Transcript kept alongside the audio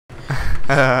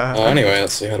Anyway,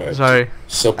 let's see, how do I... Sorry.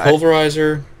 So,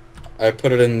 pulverizer, I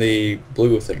put it in the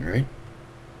blue thing, right?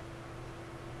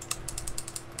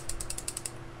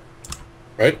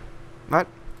 Right? What?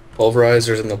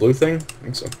 Pulverizer's in the blue thing? I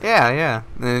think so. Yeah.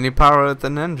 And then you power it with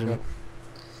an engine. Yeah.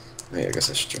 Hey, I guess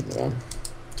I should turn it on.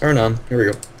 Turn on. Here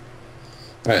we go.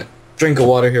 Alright. Drink of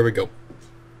water. Here we go.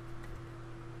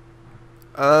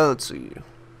 Let's see.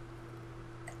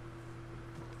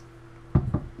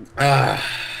 Ah,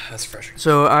 that's fresh.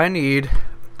 So I need...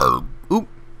 Oop.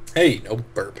 Hey, no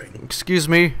burping. Excuse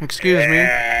me.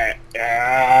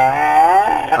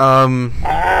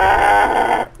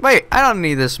 Wait, I don't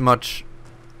need this much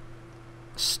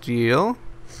steel.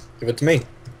 Give it to me.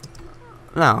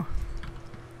 No.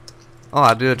 Oh,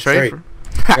 I'll do a trade.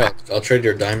 Yeah, I'll trade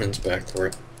your diamonds back for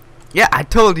it. Yeah, I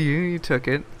told you. You took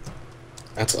it.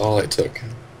 That's all I took.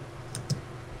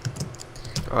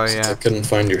 Oh, Since yeah. I couldn't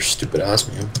find your stupid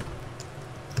osmium.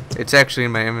 It's actually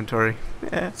in my inventory.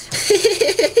 Yeah.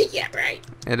 Yeah, right.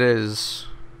 It is.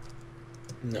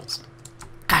 No, it's not.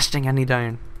 Gosh dang, I need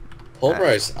iron.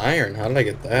 Pulverized iron. How did I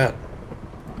get that?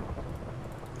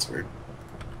 That's weird.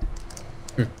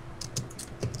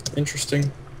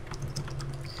 Interesting.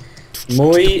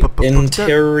 Muy interesante.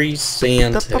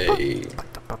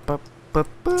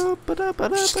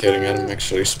 Just kidding, I don't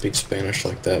actually speak Spanish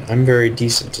like that. I'm very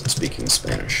decent at speaking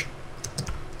Spanish.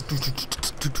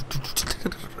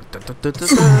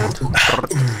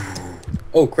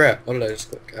 Oh crap, what did I just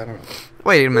click? I don't know.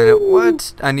 Wait a minute,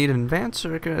 what? I need an advanced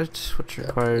circuit, which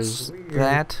requires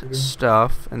that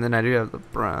stuff, and then I do have the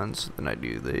bronze, then I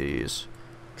do these.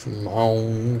 Come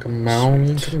on, come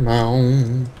on, come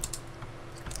on.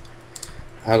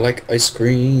 I like ice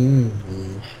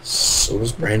cream. So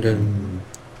does Brandon.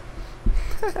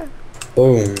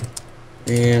 Boom.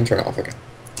 And turn it off again.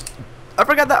 I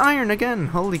forgot the iron again.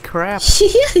 Holy crap. What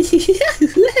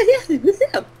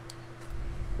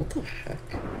the heck?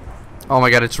 Oh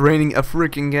my god, it's raining a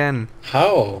freaking again.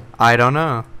 How? I don't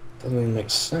know. Doesn't even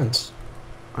make sense.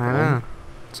 I know.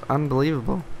 It's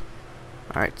unbelievable.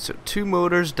 Alright, so 2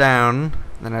 motors down.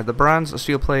 Then I have the bronze, the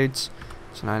steel plates.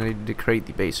 So now I need to create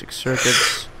the basic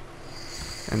circuits.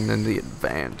 And then the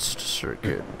advanced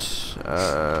circuit.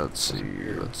 Let's see.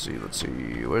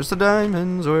 Where's the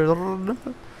diamonds? Where's the...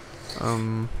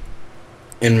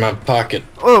 In my pocket.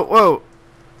 Whoa.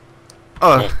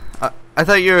 Oh, I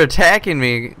thought you were attacking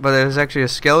me, but there's actually a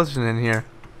skeleton in here.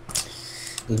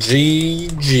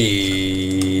 GG.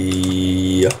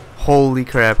 Holy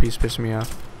crap, he's pissing me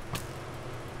off.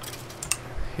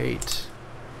 Hate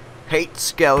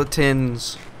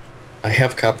skeletons. I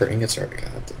have copper ingots already.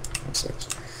 God, that sucks.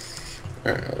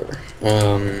 Alright, whatever.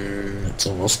 It's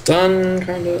almost done,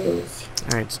 kind of.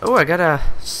 Alright, so, I got a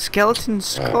skeleton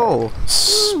skull.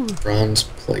 Bronze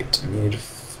plate. I need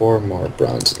 4 more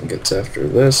bronze ingots after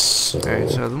this. So... Alright,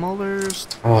 so the molders,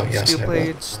 yes, steel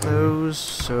plates, those,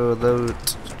 so those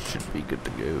should be good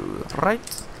to go.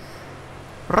 Right,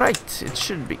 it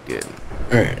should be good.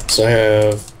 Alright, so I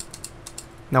have...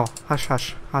 No, hush.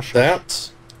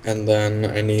 that, and then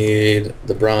I need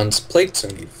the bronze plates. I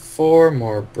need 4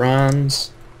 more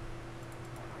bronze.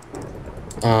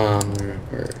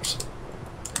 Where's it?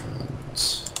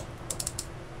 Bronze?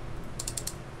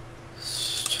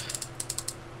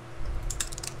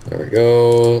 There we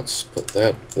go. Let's put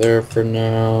that there for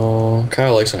now.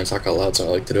 Kyle likes when I talk out loud, so I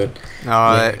like to do it.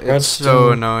 No, it's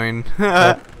so annoying.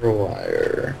 Copper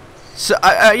wire. So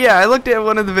yeah, I looked at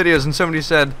one of the videos and somebody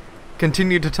said,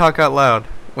 "Continue to talk out loud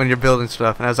when you're building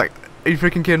stuff," and I was like, "Are you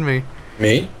freaking kidding me?"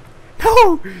 Me?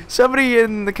 No! Somebody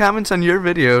in the comments on your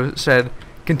video said,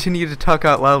 "Continue to talk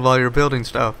out loud while you're building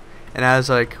stuff," and I was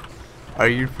like, "Are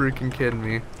you freaking kidding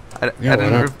me?"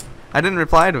 I didn't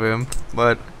reply to him,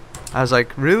 but I was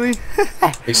like, "Really?"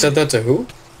 He said that to who?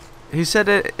 He said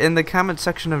it in the comment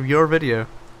section of your video.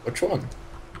 Which one?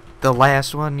 The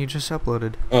last one you just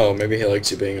uploaded. Oh, maybe he likes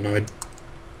you being annoyed.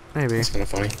 Maybe. That's kind of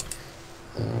funny.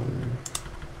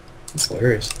 That's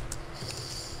hilarious.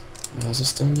 Is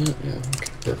this done yet? Yeah, okay,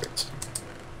 perfect.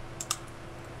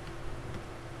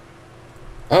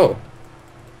 Oh.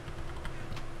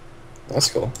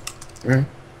 That's cool. Alright.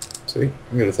 Sweet.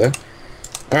 I'm good with that.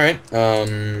 Alright,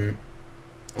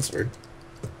 that's weird.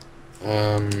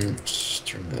 Just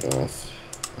turn that off.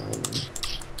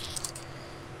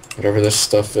 Whatever this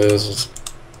stuff is, let's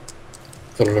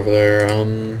put it over there.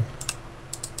 I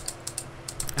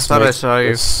thought I saw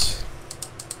you.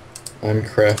 I'm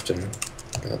crafting.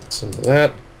 Got some of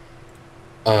that.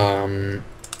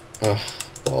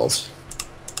 Balls.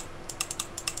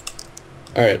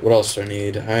 Alright, what else do I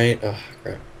need?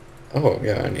 Crap. Oh,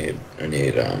 yeah, I need,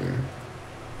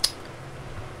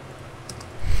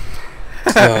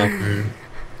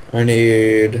 I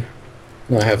need...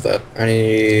 No, I have that. I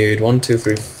need 1, 2,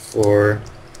 3, 4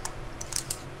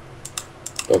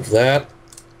 of that.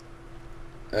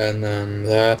 And then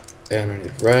that. And I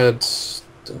need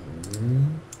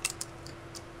redstone.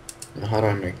 Now, how do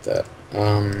I make that?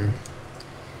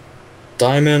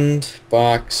 Diamond,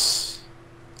 box.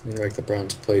 I'm gonna make the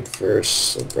bronze plate first.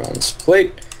 So bronze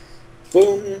plate.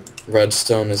 Boom.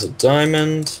 Redstone is a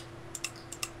diamond.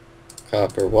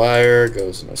 Copper wire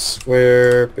goes in a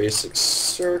square. Basic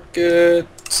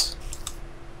circuit.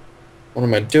 What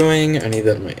am I doing? I need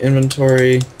that in my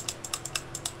inventory.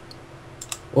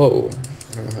 Whoa.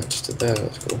 I don't know how I just did that. That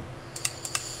was cool.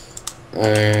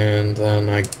 And then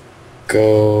I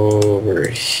go over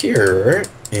here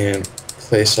and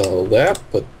place all that.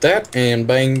 Put that. And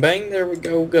bang, bang. There we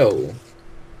go.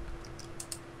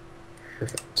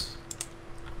 Perfect.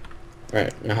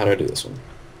 Alright. Now how do I do this one?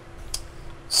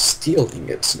 Steel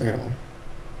ingots now.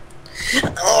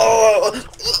 Oh!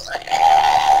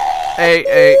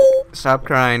 Hey, stop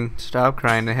crying. Stop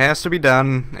crying. It has to be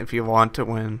done if you want to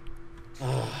win.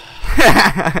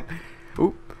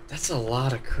 Oop. That's a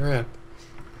lot of crap.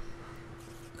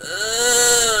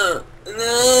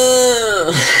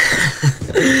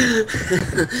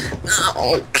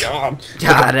 Oh god.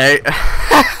 God,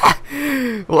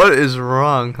 what is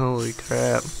wrong? Holy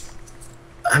crap.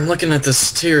 I'm looking at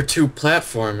this tier 2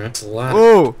 platform, and it's a lot.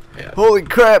 Whoa! Yeah. Holy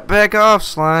crap, back off,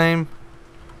 slime.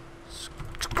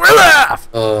 Screw off!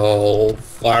 Oh,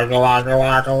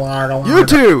 you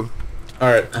too!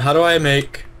 Alright, how do I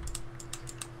make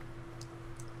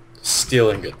steel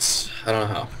ingots? I don't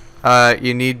know how.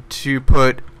 You need to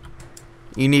put...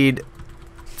 You need...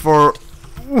 For...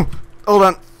 Ooh, hold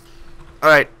on.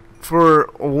 Alright, for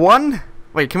 1...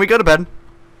 Wait, can we go to bed?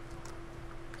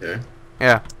 Okay.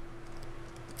 Yeah.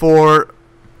 For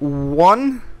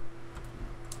 1...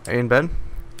 Are you in bed?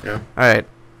 Yeah. Alright.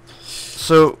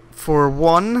 So, for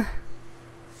 1...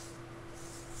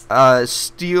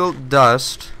 steel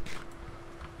dust...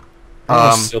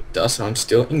 steel dust on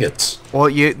steel ingots. Well,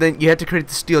 you had to create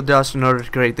the steel dust in order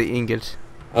to create the ingot.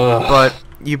 Ugh. But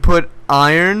you put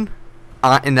iron,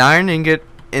 an iron ingot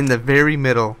in the very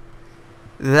middle.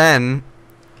 Then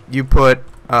you put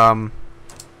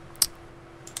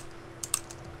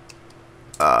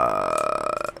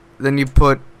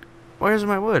where's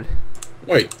my wood?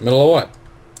 Wait, middle of what?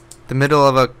 The middle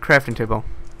of a crafting table.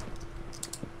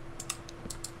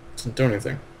 Doesn't do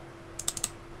anything.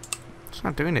 It's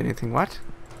not doing anything. What?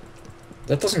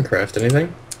 That doesn't craft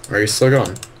anything. Or are you still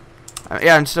going?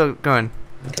 Yeah, I'm still going.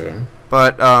 Okay.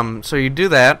 But so you do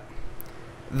that.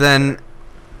 Then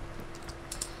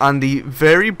on the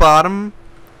very bottom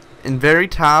and very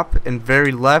top and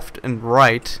very left and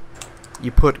right,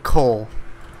 you put coal.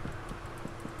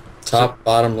 Top,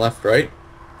 bottom, left, right?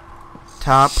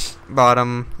 Top,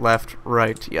 bottom, left,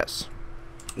 right, yes.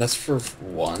 That's for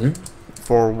 1?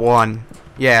 For 1.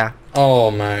 Yeah.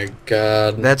 Oh my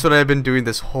god. That's what I've been doing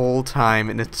this whole time,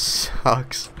 and it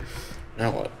sucks.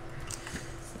 Now what?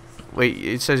 Wait,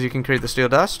 it says you can create the steel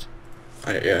dust?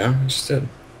 Yeah, I just did.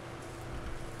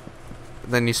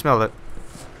 Then you smelt it.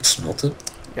 Smelt it?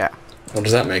 Yeah. What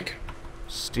does that make?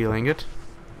 Steel ingot.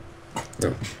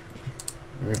 No.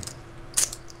 Alright.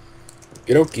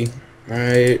 Okey-dokey.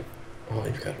 Alright. Oh,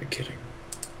 you've got to be kidding.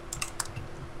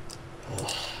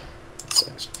 Oh, that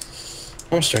sucks.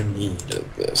 How much do I need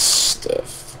of this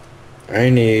stuff? I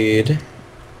need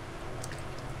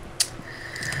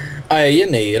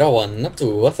a 1, a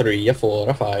 2, a 3, a 4,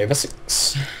 a 5, a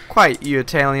 6. Quite you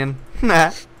Italian.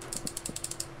 Nah.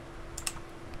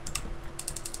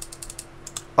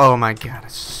 Oh my god,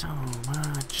 it's so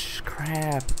much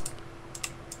crap.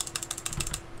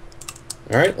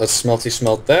 Alright, let's smelt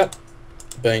that.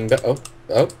 Bang, bang,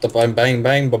 the bang, bang,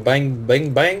 bang, bang,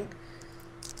 bang, bang.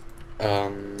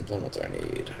 Then what do I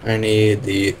need? I need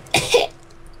the,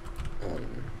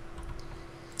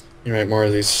 you write more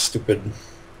of these stupid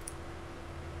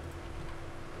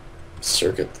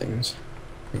circuit things.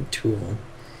 I need 2 of them.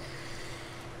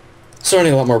 So I need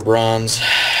a lot more bronze.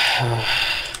 I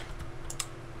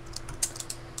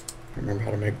remember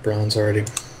how to make bronze already.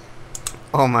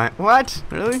 Oh my, what?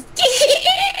 Really?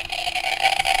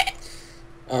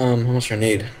 How much do I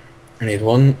need? I need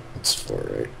 1. That's 4,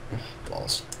 right? Ugh,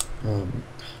 balls.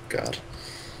 God.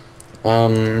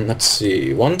 Let's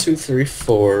see. 1, 2, 3,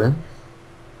 4.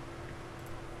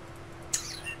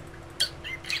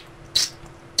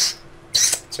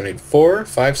 So I need 4,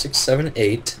 5, 6, 7,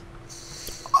 8.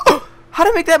 How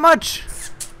to make that much?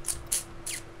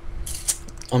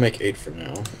 I'll make 8 for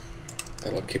now.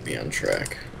 That'll keep me on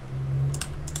track.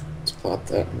 Let's plop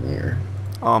that in there.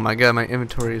 Oh my god, my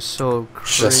inventory is so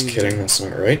crazy. Just kidding, that's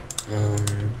not right.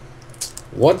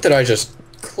 What did I just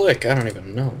click? I don't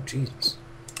even know. Jesus.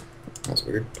 That was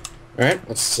weird. Alright,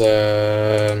 let's,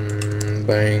 bang,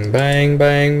 bang, bang,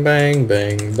 bang,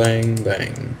 bang, bang,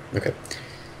 bang. Okay.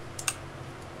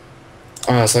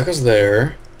 So that goes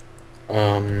there.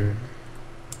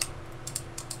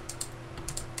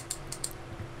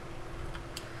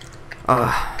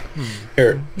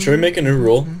 Here, should we make a new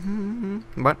rule?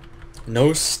 What?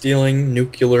 No stealing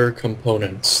nuclear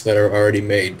components that are already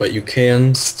made, but you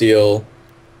can steal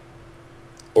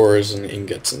ores and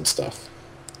ingots and stuff.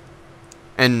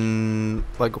 And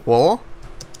like wool?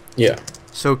 Yeah.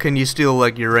 So can you steal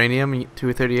like uranium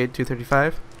 238,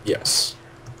 235? Yes.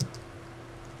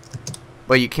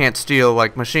 But you can't steal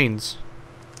like machines.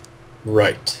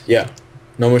 Right. Yeah.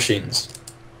 No machines.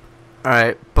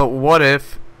 Alright, but what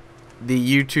if the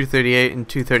U-238 and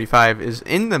 235 is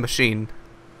in the machine?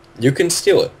 You can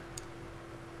steal it.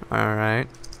 Alright.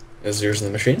 Is yours in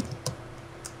the machine?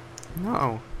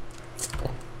 No.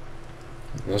 Oh.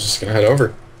 I was just gonna head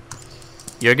over.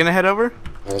 You're gonna head over?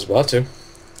 I was about to. Are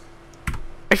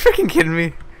you freaking kidding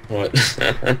me? What?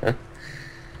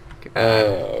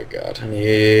 Oh god, I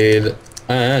need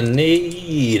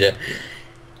 8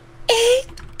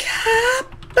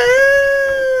 copper.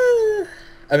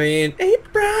 I mean 8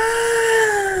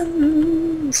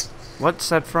 bronze. What's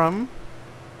that from?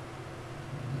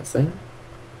 Nothing.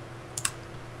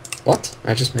 What?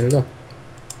 I just made it up.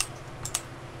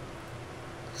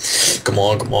 Come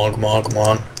on, come on, come on, come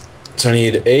on. So I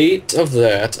need 8 of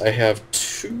that. I have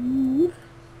 2.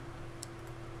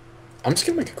 I'm just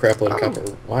gonna make a crap load of copper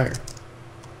wire.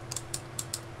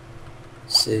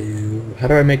 So, how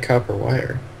do I make copper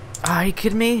wire? Are you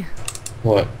kidding me?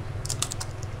 What?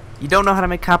 You don't know how to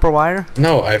make copper wire?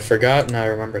 No, I forgot and I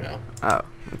remember now. Oh,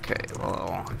 okay.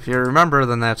 Well, if you remember,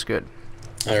 then that's good.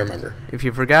 I remember. If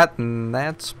you forgot, then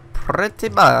that's pretty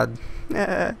bad.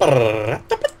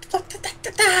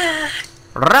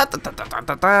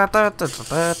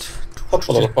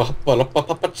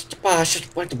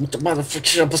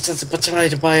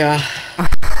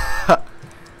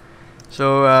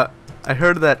 So, I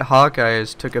heard that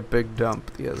Hawkeyes took a big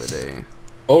dump the other day.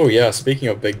 Oh yeah, speaking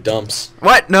of big dumps.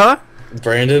 What? No?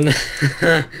 Brandon,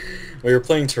 we were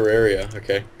playing Terraria,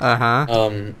 okay?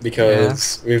 Uh-huh.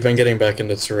 Because we've been getting back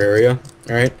into Terraria,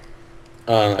 alright?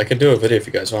 I could do a video if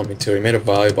you guys want me to. We made a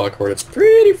volleyball court. It's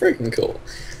pretty freaking cool.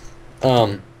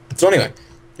 So anyway,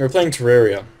 we were playing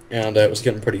Terraria, and it was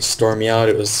getting pretty stormy out.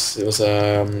 It was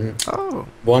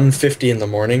 1:50 in the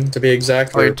morning, to be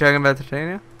exact. Oh, you're talking about the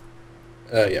Titania?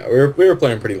 Yeah, we were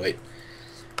playing pretty late.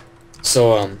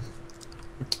 So,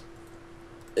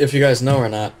 if you guys know or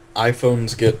not,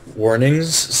 iPhones get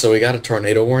warnings, so we got a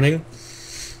tornado warning.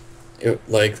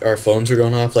 Like, our phones were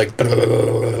going off, like, and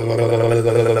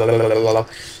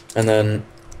then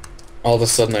all of a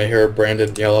sudden I hear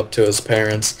Brandon yell up to his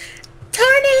parents,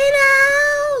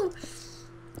 "Tornado!"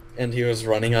 And he was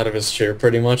running out of his chair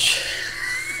pretty much.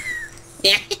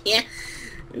 Yeah. It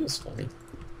was funny.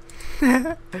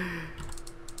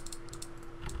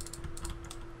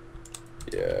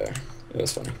 Yeah, it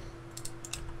was funny.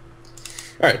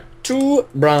 Alright, 2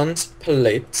 bronze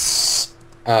plates.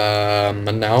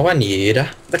 And now I need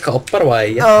the copper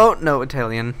wire. Oh, no,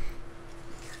 Italian.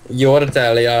 Your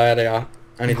Italia.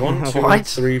 I need 1, 2, What?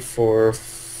 3, 4.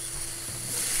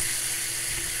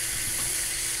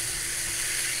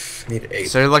 I need 8.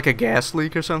 Is there like a gas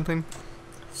leak or something?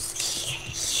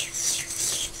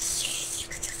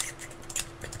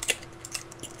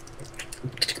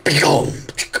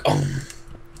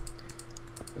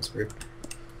 That's weird. I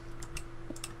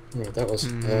don't know what that was.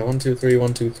 1, 2, 3,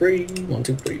 1, 2, 3, 1,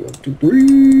 2, 3, 1, 2,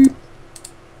 3.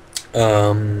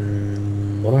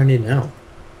 What do I need now?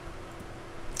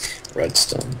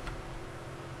 Redstone.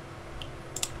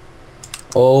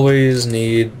 Always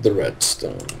need the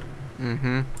redstone.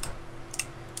 Mm-hmm.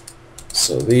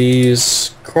 So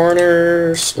these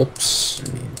corners, oops, I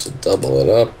need to double it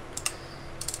up.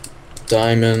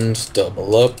 Diamond,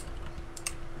 double up.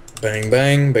 Bang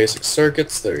bang, basic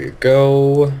circuits, there you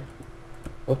go.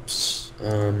 Oops.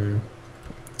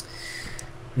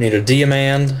 Need a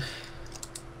diamond.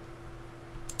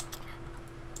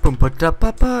 Boom ba da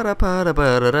ba ba da ba da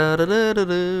ba da da da da da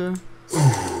da.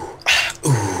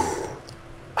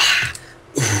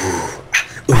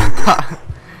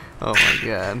 Oh my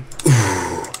god.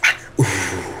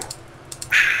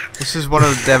 This is one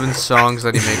of Devin's songs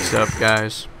that he makes up,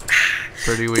 guys.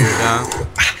 Pretty weird, huh?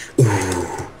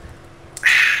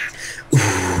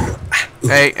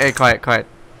 Hey, quiet, quiet.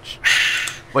 Shh.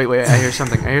 Wait, I hear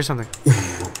something.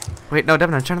 Wait, no,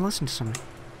 Devin, I'm trying to listen to something.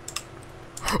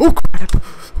 Oh, crap!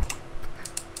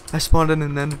 I spawned in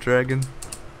an ender dragon.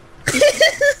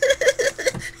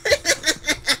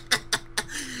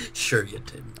 Sure you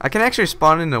did. I can actually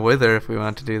spawn in a wither if we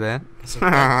want to do that.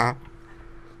 Okay.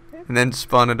 And then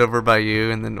spawn it over by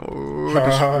you, and then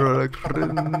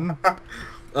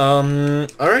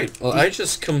Alright, well I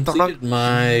just completed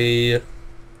my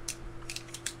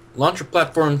launcher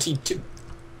platform T2.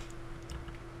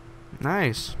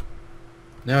 Nice.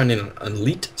 Now I need an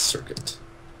elite circuit.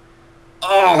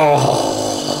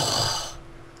 Oh,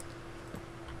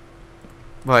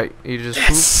 What, you just that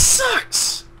poop?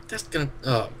 sucks. That's gonna.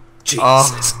 Oh,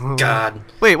 Jesus, God.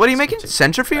 Wait, what are you making?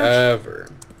 Centrifuge? Ever.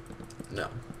 No.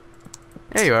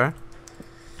 There you are.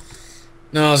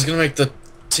 No, I was gonna make the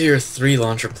tier 3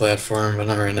 launcher platform, but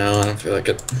not right now. I don't feel like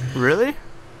it. Really?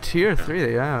 Tier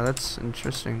 3, yeah, that's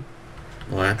interesting.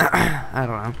 Why? I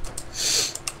don't know.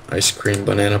 Ice cream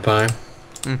banana pie.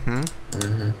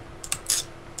 Mm-hmm.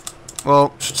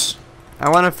 Well, Just, I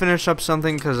want to finish up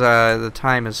something because the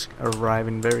time is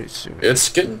arriving very soon. it's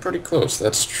getting pretty close,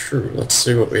 that's true. Let's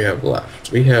see what we have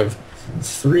left. We have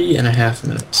 3.5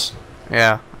 minutes.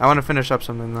 Yeah, I want to finish up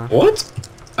something though. What?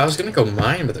 I was gonna go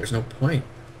mine, but there's no point.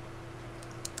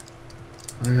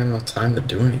 I don't have enough time to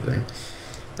do anything.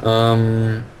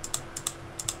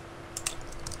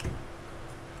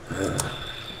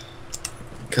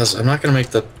 Because I'm not gonna make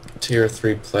the tier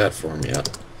 3 platform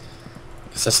yet.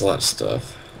 Because that's a lot of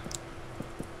stuff.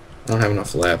 I don't have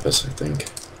enough lapis, I think.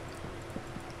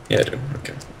 Yeah, I do.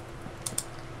 Okay.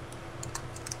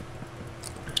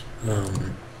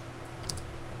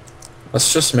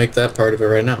 Let's just make that part of it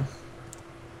right now.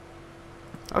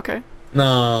 Okay.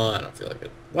 No, I don't feel like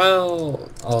it. Well,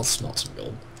 I'll smelt some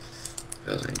gold.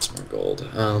 Because I need some more gold.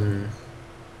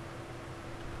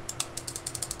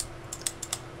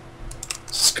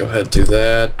 Let's go ahead and do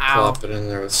that. Ow. Plop it in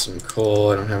there with some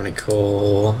coal. I don't have any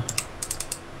coal.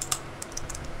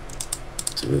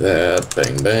 Do that.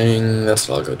 Bang, bang. That's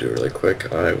what I'll go do really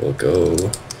quick. I will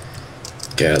go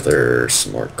gather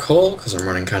some more coal because I'm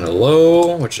running kind of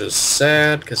low, which is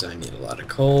sad because I need a lot of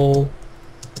coal.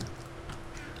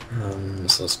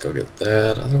 So let's go get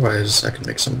that. Otherwise, I can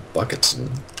make some buckets and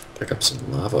pick up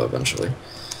some lava eventually.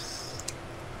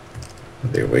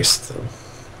 It'd be a waste though.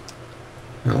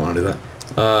 I don't want to do that.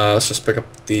 Let's just pick up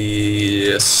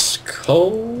this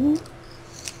coal.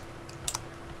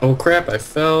 Oh crap, I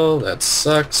fell. That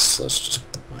sucks. Let's just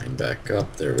mine back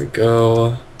up. There we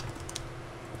go.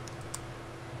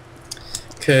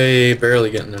 Okay,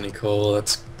 barely getting any coal.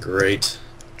 That's great.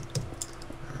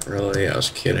 Not really, I was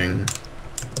kidding.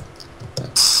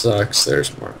 That sucks.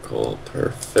 There's more coal.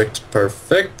 Perfect,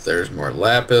 perfect. There's more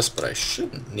lapis, but I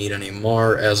shouldn't need any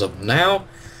more as of now.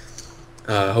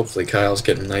 Hopefully Kyle's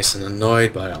getting nice and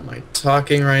annoyed by all my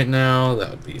talking right now. That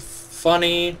would be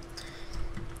funny.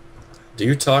 Do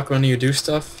you talk when you do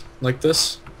stuff like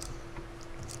this?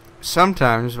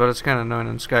 Sometimes, but it's kind of annoying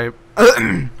on Skype.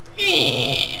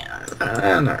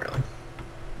 Not really.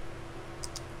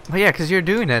 Well, yeah, because you're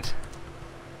doing it.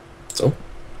 So?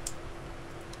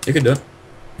 You can do it.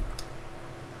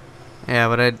 Yeah,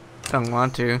 but I don't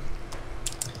want to.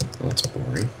 Well, that's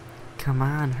boring. Come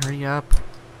on, hurry up.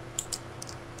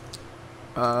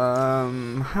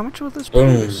 How much will this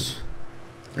Boom. produce?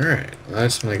 Alright, I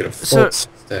just want to get a full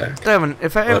stack. Devin,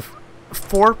 if I have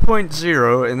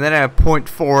 4.0 and then I have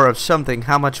 0.4 of something,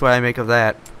 how much would I make of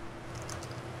that?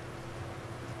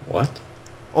 What?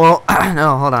 Well,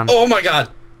 no, hold on. Oh my god!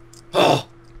 Oh!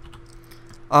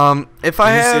 If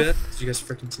I Did you have... see that? Did you guys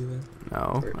freaking see that?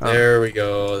 No. There we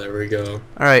go, there we go.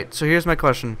 Alright, so here's my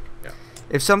question. Yeah.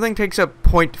 If something takes up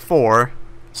 0.4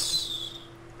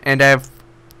 and I have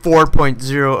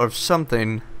 4.0 of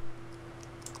something,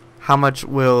 how much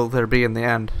will there be in the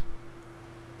end?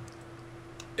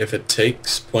 If it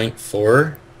takes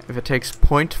 0.4... If it takes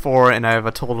 0.4 and I have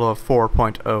a total of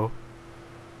 4.0.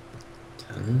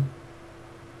 10?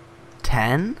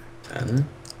 10? 10?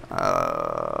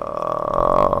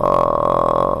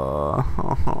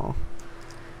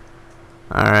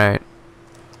 Alright.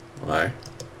 Why?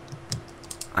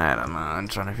 I don't know, I'm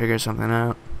trying to figure something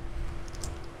out.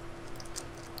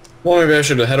 Well, maybe I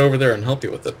should head over there and help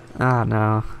you with it. Ah,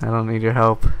 no, I don't need your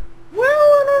help. Well,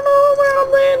 I don't know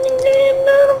about landing game,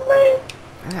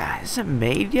 Ah, is it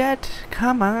made yet?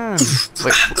 Come on.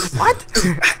 Wait, what?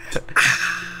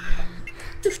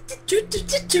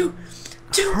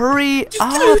 Hurry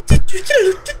up!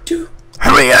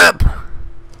 Hurry up!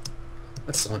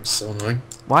 That sounds so annoying.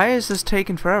 Why is this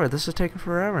taking forever? This is taking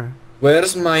forever.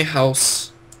 Where's my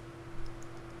house?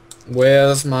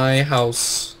 Where's my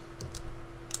house?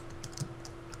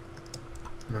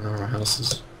 I don't know where my house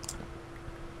is.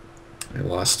 I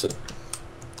lost it.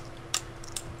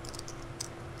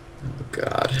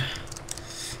 God.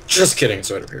 Just kidding,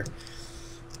 it's right up here.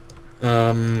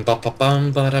 Bang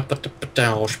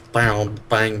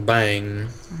bang.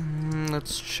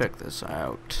 Let's check this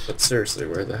out. But seriously,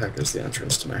 where the heck is the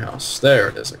entrance to my house? There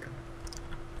it is. Okay.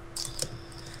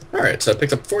 Alright, so I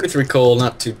picked up 43 coal,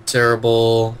 not too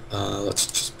terrible. Let's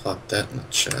just plop that in the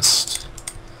chest.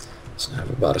 So I have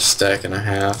about a stack and a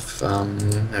half. I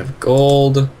have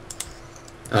gold.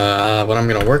 What I'm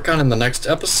going to work on in the next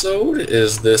episode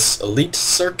is this elite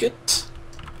circuit.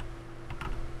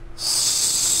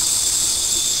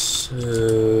 So,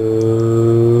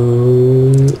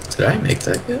 did I make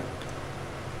that yet?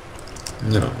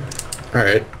 No.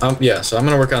 Alright, yeah, so I'm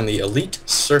going to work on the elite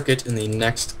circuit in the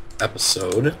next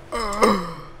episode.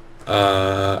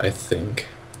 I think.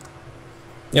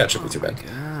 Yeah, it shouldn't be too bad.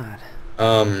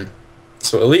 God.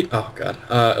 So elite, oh god,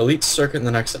 elite circuit in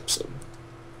the next episode.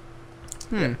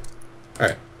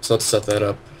 Alright, so let's set that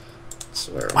up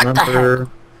so I remember.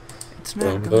 It's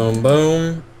Boom, boom,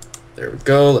 boom. There we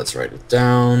go, let's write it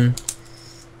down.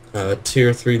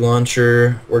 Tier 3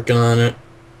 launcher, working on it.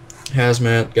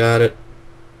 Hazmat, got it.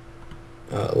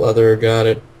 Leather, got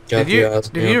it. Got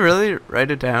did you really write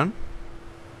it down?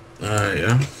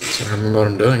 Yeah, so I remember what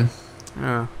I'm doing.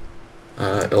 Oh.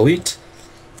 Elite.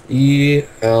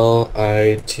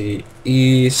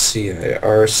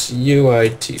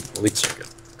 ELITECIRCUIT. Elite circuit.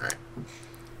 Alright.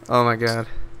 Oh my god.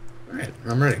 Alright,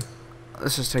 I'm ready.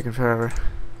 This is taking forever.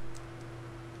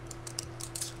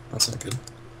 That's not good.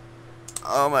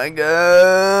 Oh my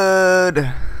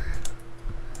god.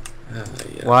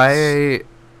 Yes. Why?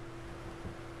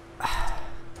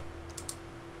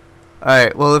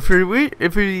 Alright, well if we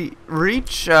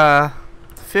reach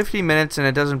 50 minutes and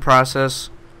it doesn't process,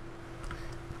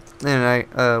 then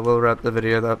I will wrap the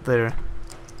video up there.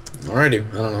 Alrighty,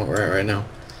 I don't know where we're at right now.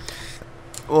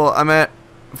 Well, I'm at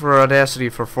for Audacity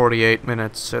for 48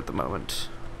 minutes at the moment.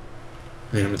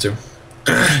 Yeah, me too.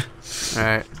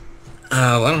 Alright.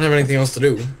 Well, I don't have anything else to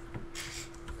do.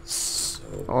 So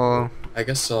Well, I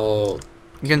guess I'll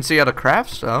you can see how to craft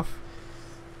stuff.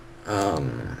 Any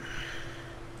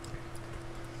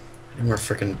more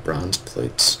freaking bronze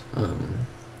plates.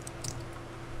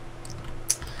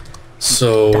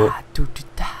 So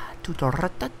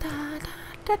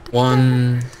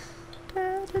one.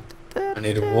 I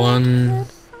need 1,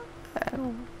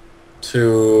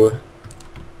 2.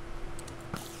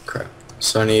 Crap.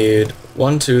 So I need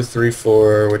 1, 2, 3,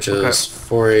 4, which is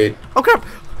 4, 8. Oh crap!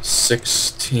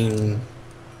 16.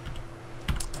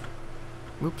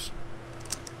 Oops.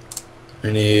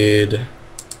 I need.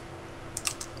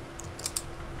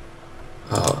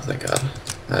 Oh, thank God.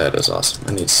 That is awesome.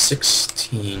 I need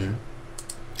 16.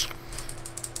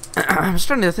 I'm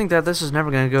starting to think that this is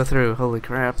never going to go through. Holy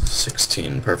crap.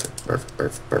 16. Perfect. Perfect.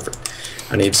 Perfect. Perfect.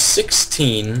 I need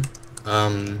 16.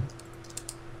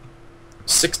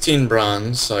 16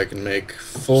 bronze, so I can make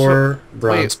 4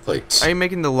 bronze plates. Are you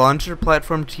making the launcher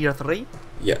platform tier 3?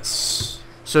 Yes.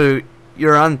 So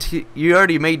you're on you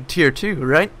already made tier 2,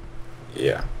 right?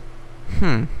 Yeah.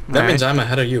 That means I'm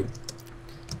ahead of you.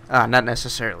 Not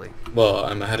necessarily. Well,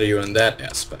 I'm ahead of you in that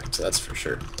aspect, that's for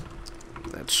sure.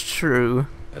 That's true.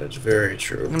 That is very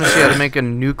true. I'm gonna see how to make a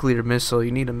nuclear missile.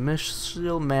 You need a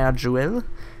missile module.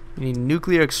 You need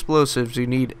nuclear explosives. You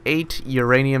need 8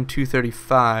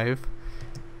 uranium-235.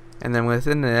 And then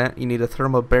within that, you need a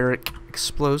thermobaric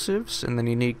explosives. And then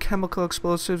you need chemical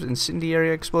explosives,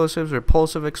 incendiary explosives,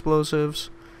 repulsive explosives.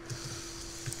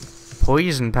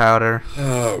 Poison powder.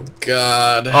 Oh,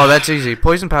 God. Oh, that's easy.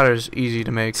 Poison powder is easy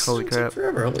to make. Holy crap.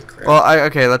 Forever. Holy crap. Well,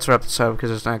 okay, let's wrap this up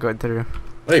because it's not going through.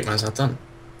 Wait, mine's not done.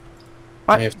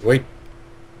 What? I have to wait.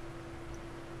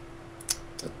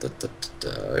 I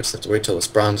just have to wait till this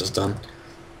bronze is done.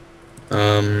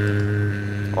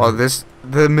 Oh,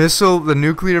 the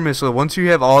nuclear missile, once you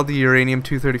have all the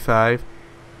uranium-235,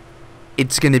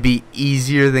 it's gonna be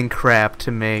easier than crap to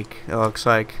make, it looks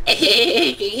like.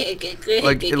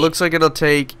 It looks like it'll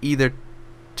take either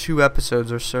 2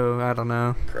 episodes or so, I don't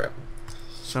know. Crap.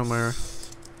 Somewhere.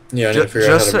 Yeah, I need to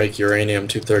figure out how to make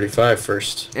uranium-235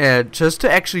 first. Yeah, just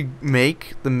to actually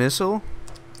make the missile,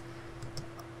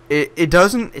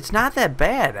 it's not that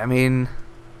bad. I mean,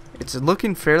 it's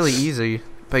looking fairly easy,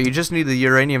 but you just need the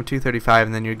uranium-235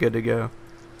 and then you're good to go.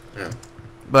 Yeah.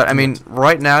 But, I mean,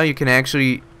 right now you can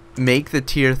actually make the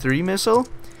tier 3 missile,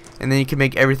 and then you can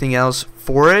make everything else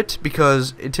for it,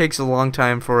 because it takes a long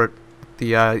time for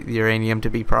the uranium to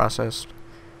be processed.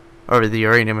 Or the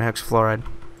uranium hexafluoride.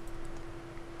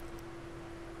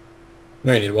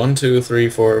 No, you need 1, 2, 3,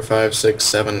 4, 5, 6,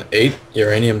 7, 8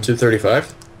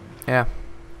 uranium-235? Yeah.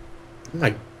 Oh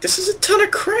my, this is a ton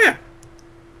of crap!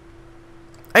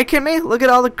 Hey, Kimmy, look at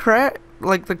all the crap.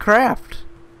 like the craft.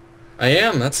 I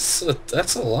am. That's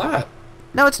a lot.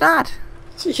 No, it's not.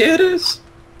 Yeah, it is.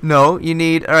 No, you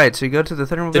need... Alright, so you go to the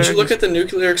thermobaric... Did you look at the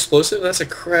nuclear explosive? That's a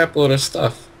crap load of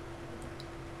stuff.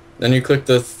 Then you click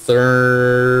the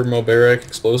thermobaric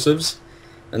explosives,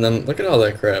 and then look at all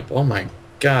that crap. Oh my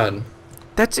god.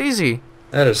 That's easy.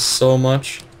 That is so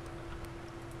much.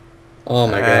 Oh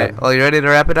my god. Well, you ready to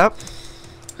wrap it up?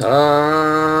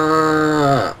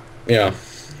 Yeah.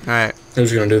 Alright.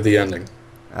 Who's gonna do the ending?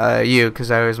 You, because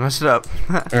I always mess it up.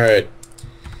 Alright.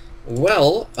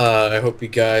 Well, I hope you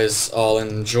guys all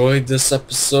enjoyed this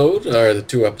episode, or the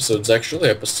 2 episodes actually,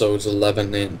 episodes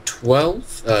 11 and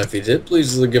 12. If you did,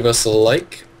 please give us a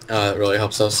like. It really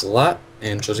helps us a lot,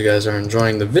 and shows you guys are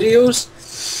enjoying the videos.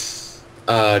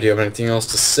 Do you have anything else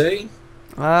to say?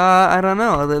 I don't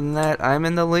know. Other than that, I'm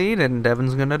in the lead, and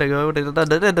Devin's gonna go.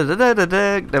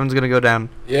 Devin's gonna go down.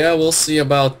 Yeah, we'll see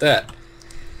about that.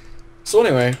 So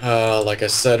anyway, like I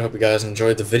said, hope you guys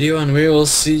enjoyed the video, and we will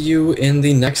see you in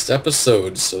the next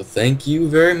episode. So thank you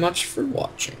very much for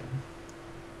watching.